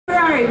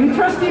great. We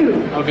trust you.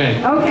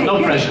 Okay. Okay. No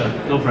good. pressure.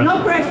 No pressure.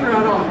 No pressure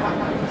at all.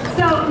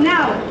 So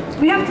now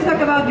we have to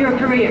talk about your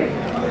career.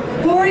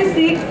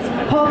 46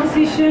 pole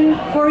position,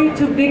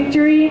 42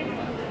 victory,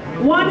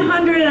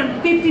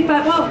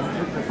 155. Well,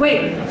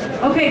 wait.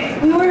 Okay,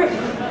 we were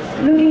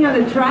looking at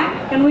the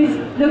track. Can we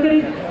look at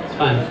it? It's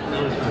fine.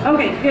 No, it's fine.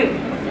 Okay, good.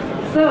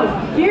 So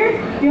here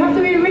you have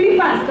to be really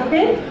fast.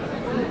 Okay.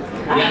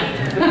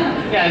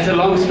 Yeah. Yeah, it's a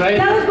long straight.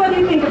 Tell us what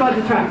you think about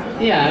the track.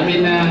 Yeah, I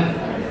mean,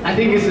 I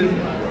think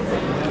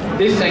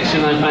this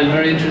section I find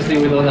very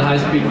interesting with all the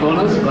high-speed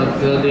corners, but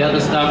the other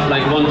stuff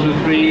like 1, 2,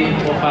 3,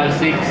 4, 5,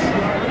 6,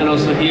 and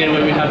also here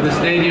where we have the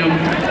stadium,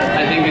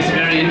 I think it's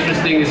very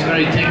interesting, it's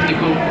very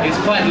technical, it's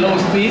quite low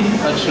speed,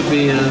 but should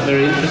be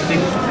very interesting.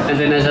 And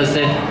then as I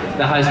said,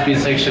 the high-speed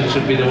section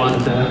should be the one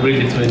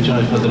really to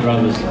enjoy for the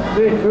drivers.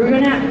 Good, we're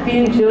gonna be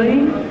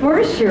enjoying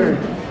for sure.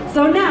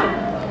 So now,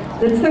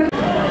 let's talk.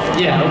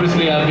 Yeah,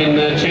 obviously I've been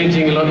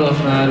changing a lot of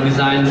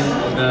designs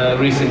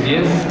recent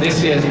years.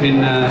 This year has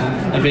been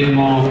a bit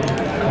more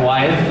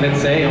quiet,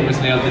 let's say.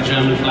 Obviously I have the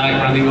German flag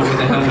running over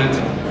the helmet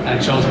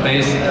and shows the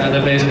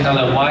base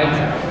color white.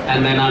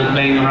 And then I'm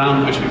playing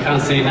around, which we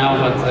can't see now,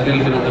 but a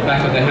little bit on the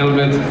back of the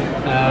helmet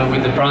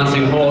with the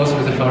prancing horse,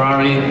 with the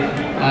Ferrari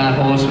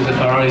horse, with the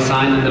Ferrari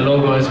sign and the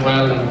logo as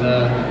well. And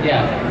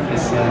yeah,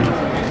 it's...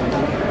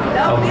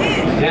 Love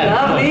these! Yeah,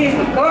 love these,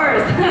 of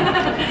course.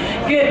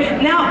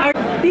 Good. Now,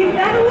 leave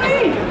that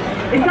away.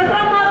 Está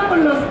tramado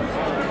con los...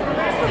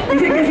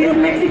 Dice que si es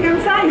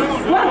Mexican size.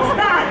 What's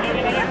that?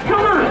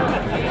 Come on.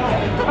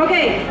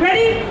 Okay,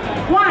 ready?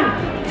 1,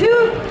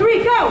 2,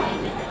 3, go!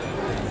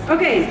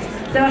 Okay,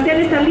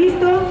 Sebastián está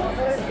listo.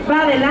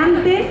 Va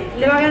adelante.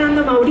 Le va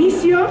ganando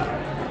Mauricio.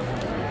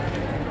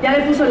 Ya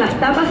le puso las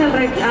tapas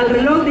al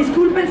reloj.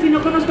 Disculpen si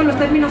no conozco los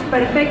términos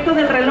perfectos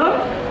del reloj.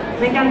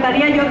 Me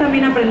encantaría yo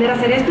también aprender a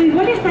hacer esto.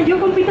 Igual hasta yo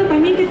compito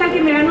también. ¿Qué tal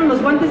que me gano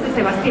los guantes de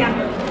Sebastián?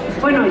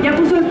 Bueno, ya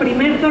puso el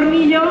primer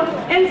tornillo,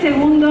 el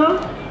segundo,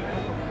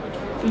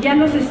 y ya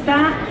los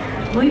está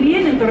muy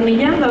bien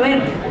entornillando. A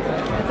ver,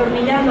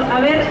 atornillando. A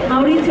ver,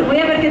 Mauricio, voy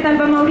a ver qué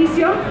tal va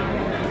Mauricio.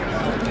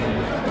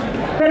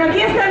 Pero aquí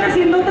están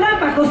haciendo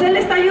trampa. José le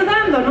está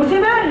ayudando, no se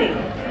vale.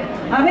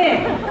 A ver.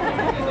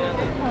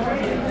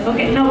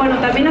 Ok, no, bueno,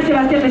 también a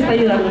Sebastián le está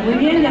ayudando. Muy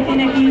bien, ya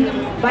tiene aquí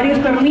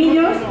varios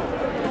tornillos.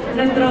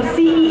 Nuestro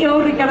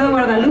CEO Ricardo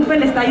Guadalupe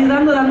le está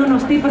ayudando, dando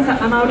unos tips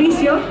a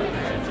Mauricio,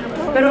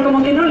 pero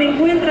como que no le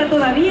encuentra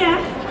todavía.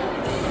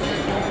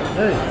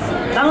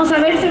 Vamos a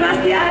ver,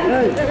 Sebastián.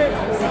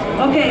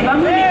 Ok,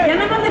 vamos bien. Ya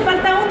nada más le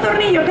falta un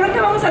tornillo. Creo que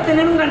vamos a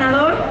tener un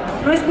ganador.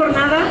 No es por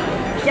nada.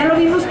 Ya lo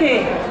vimos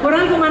que por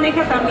algo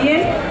maneja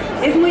también.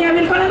 Es muy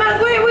hábil con las manos.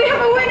 We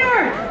have a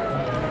winner.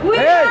 We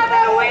have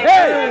a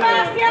winner,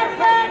 Sebastián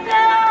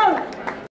Sánchez.